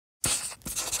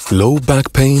Low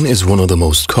back pain is one of the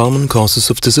most common causes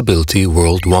of disability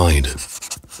worldwide.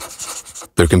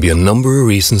 There can be a number of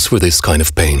reasons for this kind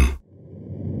of pain.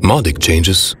 Modic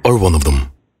changes are one of them.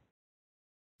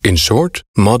 In short,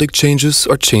 modic changes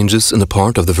are changes in the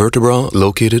part of the vertebra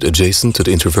located adjacent to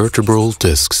the intervertebral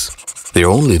discs. They are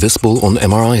only visible on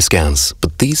MRI scans,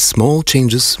 but these small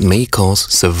changes may cause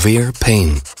severe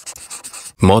pain.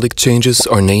 Modic changes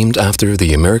are named after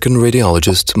the American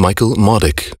radiologist Michael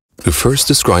Modic, who first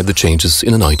described the changes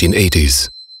in the 1980s.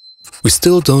 We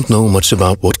still don't know much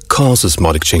about what causes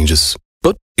modic changes,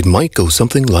 but it might go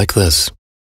something like this.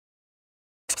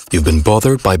 You've been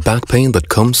bothered by back pain that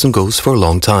comes and goes for a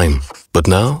long time, but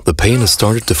now the pain has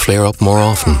started to flare up more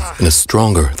often and is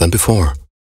stronger than before.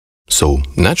 So,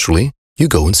 naturally, you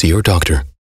go and see your doctor.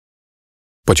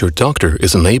 But your doctor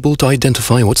is unable to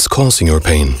identify what's causing your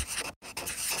pain.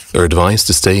 They're advised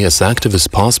to stay as active as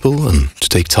possible and to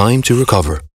take time to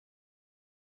recover.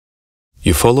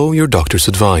 You follow your doctor's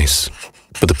advice,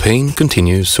 but the pain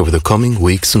continues over the coming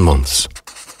weeks and months.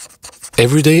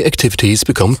 Everyday activities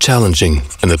become challenging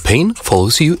and the pain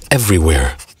follows you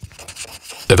everywhere.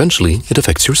 Eventually, it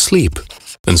affects your sleep,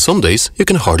 and some days you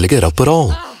can hardly get up at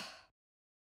all.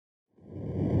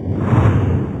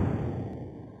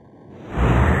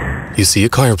 You see a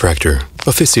chiropractor,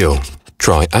 a physio,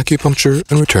 try acupuncture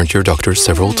and return to your doctor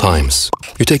several times.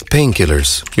 You take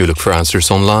painkillers, you look for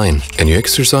answers online, and you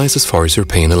exercise as far as your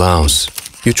pain allows.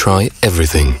 You try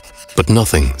everything, but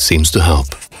nothing seems to help.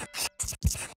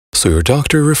 So your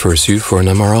doctor refers you for an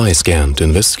MRI scan to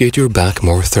investigate your back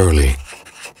more thoroughly.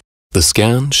 The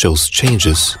scan shows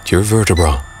changes to your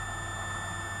vertebra.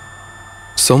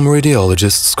 Some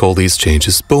radiologists call these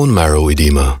changes bone marrow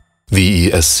edema,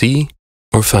 VESC,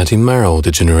 or fatty marrow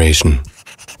degeneration,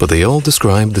 but they all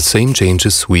describe the same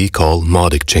changes we call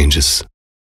modic changes.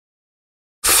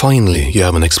 Finally, you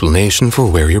have an explanation for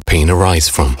where your pain arises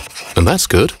from, and that's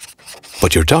good.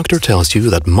 But your doctor tells you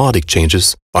that modic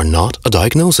changes are not a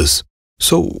diagnosis.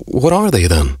 So what are they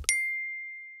then?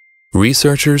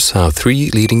 Researchers have three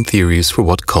leading theories for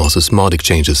what causes modic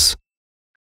changes.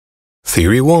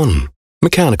 Theory 1.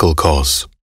 Mechanical cause.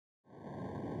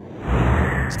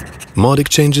 Modic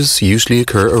changes usually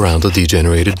occur around a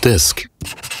degenerated disc.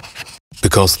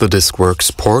 Because the disc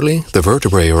works poorly, the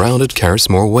vertebrae around it carries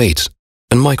more weight,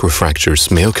 and microfractures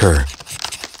may occur.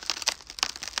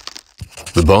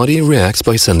 The body reacts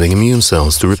by sending immune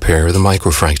cells to repair the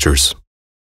microfractures,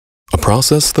 a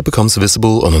process that becomes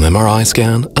visible on an MRI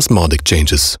scan as modic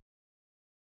changes.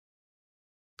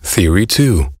 Theory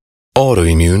 2.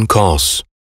 Autoimmune cause.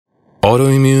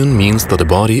 Autoimmune means that the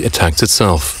body attacks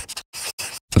itself.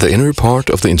 The inner part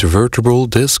of the intervertebral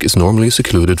disc is normally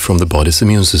secluded from the body's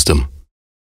immune system.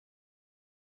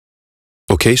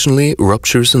 Occasionally,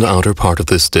 ruptures in the outer part of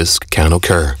this disc can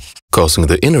occur, causing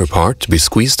the inner part to be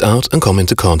squeezed out and come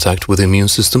into contact with the immune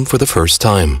system for the first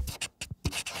time.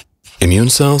 Immune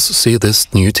cells see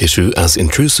this new tissue as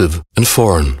intrusive and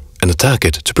foreign and attack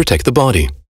it to protect the body.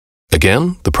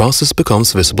 Again, the process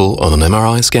becomes visible on an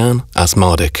MRI scan as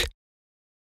modic.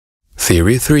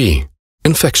 Theory 3.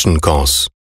 Infection cause.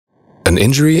 An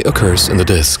injury occurs in the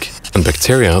disc, and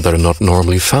bacteria that are not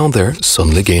normally found there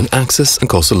suddenly gain access and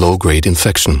cause a low-grade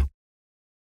infection.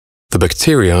 The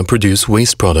bacteria produce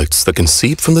waste products that can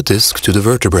seep from the disc to the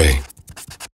vertebrae.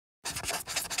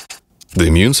 The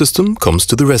immune system comes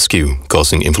to the rescue,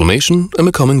 causing inflammation and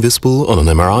becoming visible on an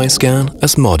MRI scan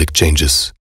as modic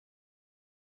changes.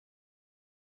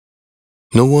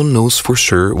 No one knows for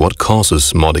sure what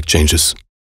causes modic changes.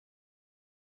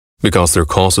 Because their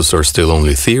causes are still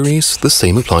only theories, the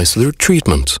same applies to their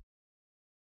treatment.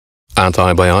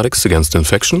 Antibiotics against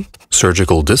infection,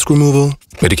 surgical disc removal,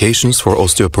 medications for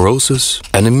osteoporosis,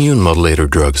 and immune modulator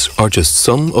drugs are just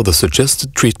some of the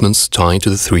suggested treatments tied to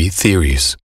the three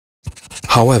theories.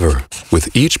 However,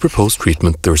 with each proposed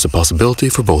treatment there is a possibility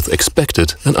for both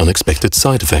expected and unexpected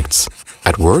side effects.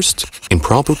 At worst,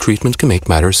 improper treatment can make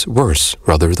matters worse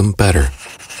rather than better.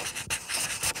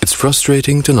 It's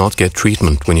frustrating to not get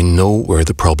treatment when you know where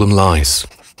the problem lies.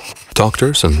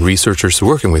 Doctors and researchers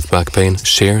working with back pain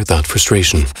share that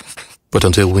frustration. But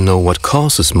until we know what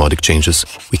causes modic changes,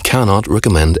 we cannot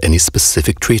recommend any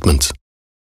specific treatment.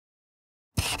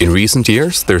 In recent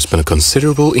years, there's been a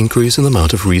considerable increase in the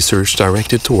amount of research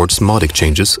directed towards modic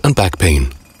changes and back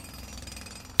pain.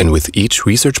 And with each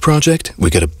research project, we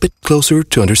get a bit closer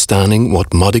to understanding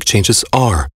what modic changes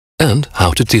are and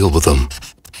how to deal with them.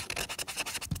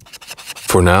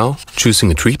 For now, choosing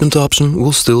a treatment option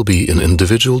will still be an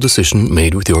individual decision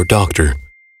made with your doctor.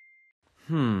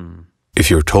 If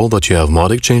you're told that you have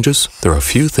modic changes, there are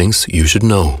a few things you should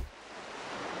know.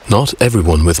 Not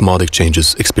everyone with modic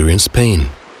changes experience pain.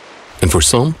 and for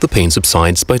some, the pain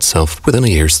subsides by itself within a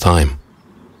year's time.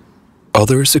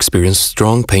 Others experience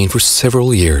strong pain for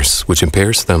several years, which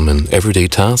impairs them in everyday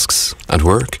tasks, at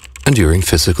work, and during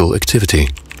physical activity.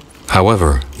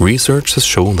 However, research has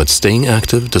shown that staying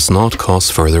active does not cause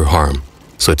further harm,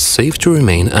 so it's safe to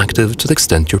remain active to the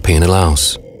extent your pain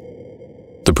allows.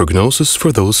 The prognosis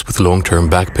for those with long-term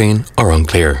back pain are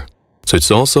unclear, so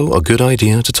it's also a good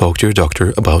idea to talk to your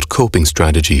doctor about coping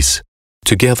strategies.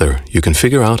 Together, you can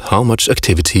figure out how much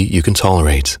activity you can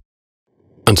tolerate.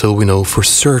 Until we know for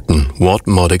certain what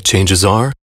Modic changes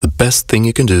are, the best thing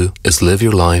you can do is live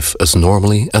your life as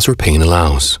normally as your pain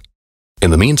allows.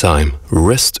 In the meantime,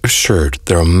 rest assured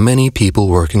there are many people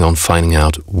working on finding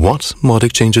out what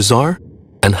Modic changes are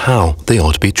and how they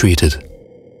ought to be treated.